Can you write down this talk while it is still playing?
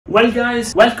Well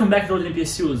guys, welcome back to Golden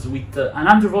PSUs with an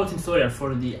Undervolt tutorial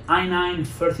for the i9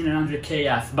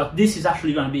 13900KF, but this is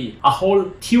actually going to be a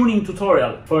whole tuning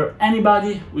tutorial for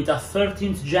anybody with a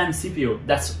 13th gen CPU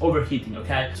that's overheating,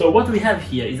 okay? So what we have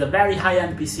here is a very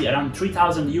high-end PC, around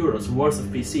 3,000 euros worth of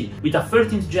PC, with a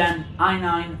 13th gen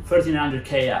i9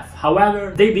 13900KF.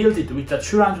 However, they built it with a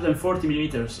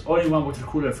 240mm all-in-one water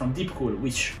cooler from Deepcool,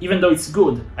 which, even though it's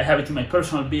good, I have it in my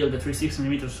personal build, the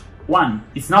 360mm. One,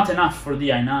 it's not enough for the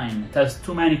i9, it has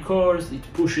too many cores, it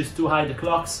pushes too high the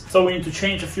clocks, so we need to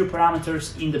change a few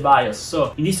parameters in the BIOS.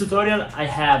 So in this tutorial I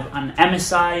have an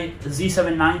MSI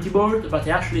Z790 board, but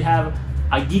I actually have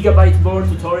a gigabyte board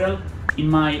tutorial in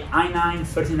my i9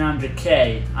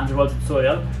 13900K Undervolt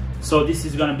tutorial. So this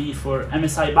is gonna be for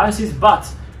MSI BIOSes,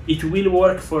 but it will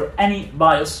work for any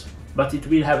BIOS, but it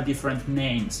will have different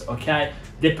names, okay?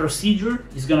 The procedure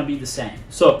is gonna be the same.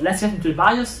 So let's get into the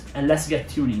BIOS and let's get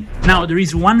tuning. Now there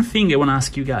is one thing I wanna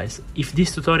ask you guys. If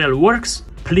this tutorial works,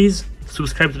 please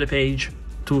subscribe to the page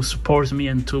to support me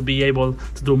and to be able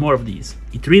to do more of these.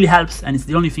 It really helps, and it's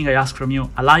the only thing I ask from you,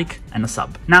 a like and a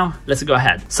sub. Now let's go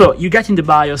ahead. So you get in the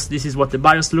BIOS, this is what the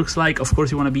BIOS looks like. Of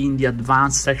course you wanna be in the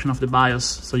advanced section of the BIOS,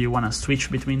 so you wanna switch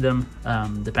between them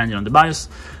depending on the BIOS.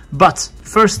 But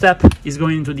first step is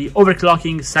going into the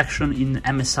overclocking section in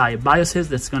MSI BIOSes.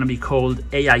 That's going to be called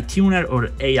AI Tuner or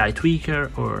AI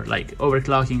Tweaker or like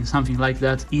overclocking, something like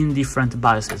that, in different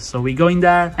BIOSes. So we go in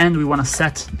there and we want to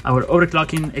set our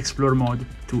overclocking Explore mode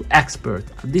to Expert.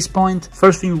 At this point,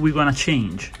 first thing we're going to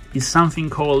change is something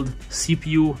called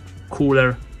CPU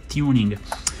cooler tuning.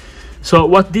 So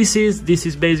what this is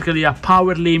basically a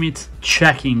power limit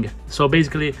checking. So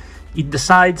basically it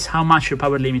decides how much your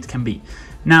power limit can be.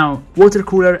 Now, water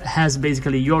cooler has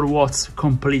basically your watts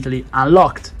completely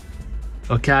unlocked,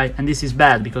 okay? And this is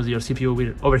bad because your CPU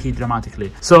will overheat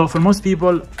dramatically. So for most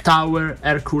people, tower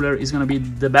air cooler is gonna be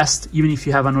the best, even if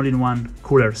you have an all-in-one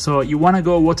cooler. So you wanna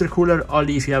go water cooler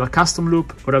only if you have a custom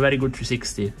loop or a very good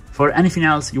 360. For anything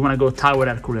else, you wanna go tower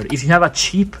air cooler. If you have a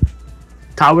cheap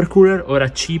tower cooler or a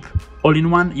cheap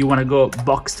all-in-one, you wanna go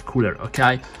boxed cooler,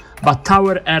 okay? But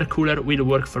tower air cooler will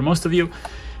work for most of you.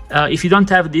 If you don't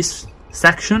have this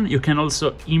section, you can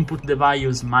also input the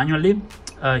values manually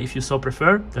if you so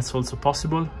prefer. That's also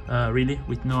possible, really,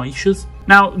 with no issues.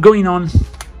 Now, going on,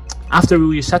 after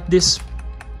we set this,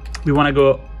 we want to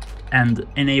go and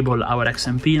enable our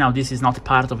XMP. Now, this is not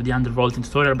part of the Undervolt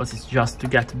tutorial, but it's just to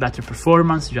get better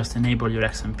performance. Just enable your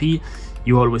XMP.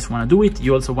 You always want to do it.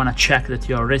 You also want to check that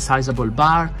your resizable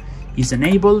bar is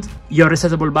enabled. Your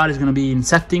resizable bar is going to be in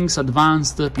settings,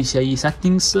 advanced PCIe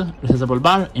settings, resizable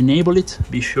bar, enable it,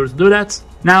 be sure to do that.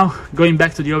 Now, going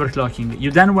back to the overclocking,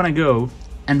 you then want to go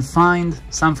and find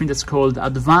something that's called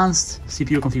advanced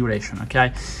CPU configuration,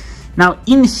 okay? Now,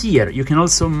 in here, you can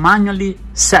also manually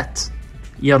set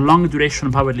your long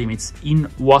duration power limits in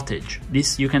wattage.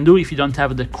 This you can do if you don't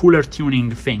have the cooler tuning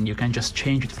thing. You can just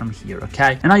change it from here,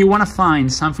 okay? And now you want to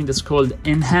find something that's called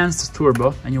enhanced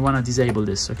turbo, and you want to disable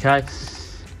this, okay?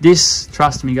 This,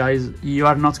 trust me guys, you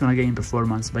are not going to gain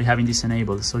performance by having this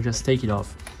enabled, so just take it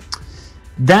off.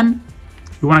 Then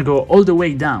you want to go all the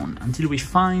way down until we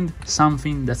find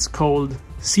something that's called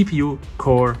CPU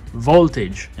core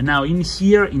voltage. And now in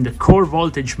here, in the core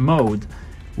voltage mode,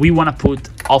 we want to put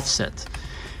offset.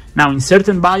 Now, in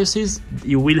certain BIOSes,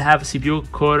 you will have CPU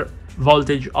core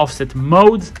voltage offset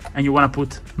mode, and you want to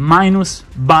put minus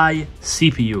by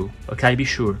CPU, okay, be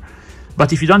sure.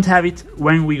 But if you don't have it,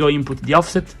 when we go input the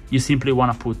offset, you simply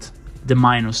want to put the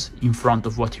minus in front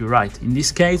of what you write. In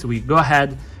this case, we go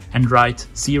ahead and write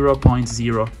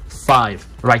 0.05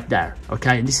 right there,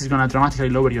 okay? And this is going to dramatically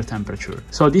lower your temperature.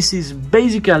 So this is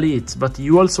basically it, but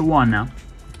you also want to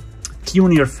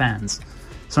tune your fans.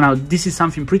 So now this is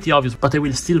something pretty obvious, but I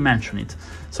will still mention it.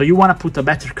 So you want to put a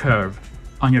better curve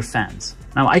on your fans.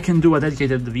 Now I can do a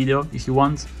dedicated video if you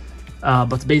want,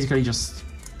 but basically just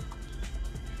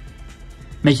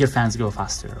make your fans go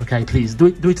faster, okay? Please do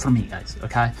it for me, guys,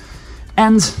 okay?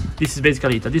 And this is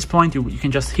basically it. At this point, you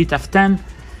can just hit F10,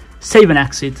 save and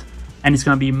exit, and it's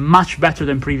going to be much better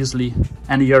than previously,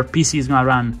 and your PC is going to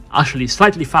run actually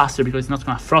slightly faster because it's not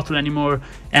going to throttle anymore,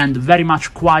 and very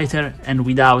much quieter and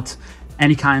without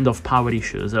any kind of power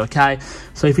issues, okay?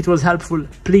 So if it was helpful,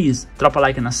 please drop a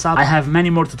like and a sub. I have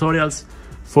many more tutorials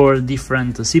for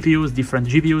different CPUs, different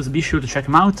GPUs. Be sure to check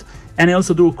them out. And I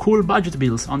also do cool budget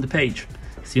builds on the page.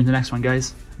 See you in the next one,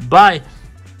 guys. Bye!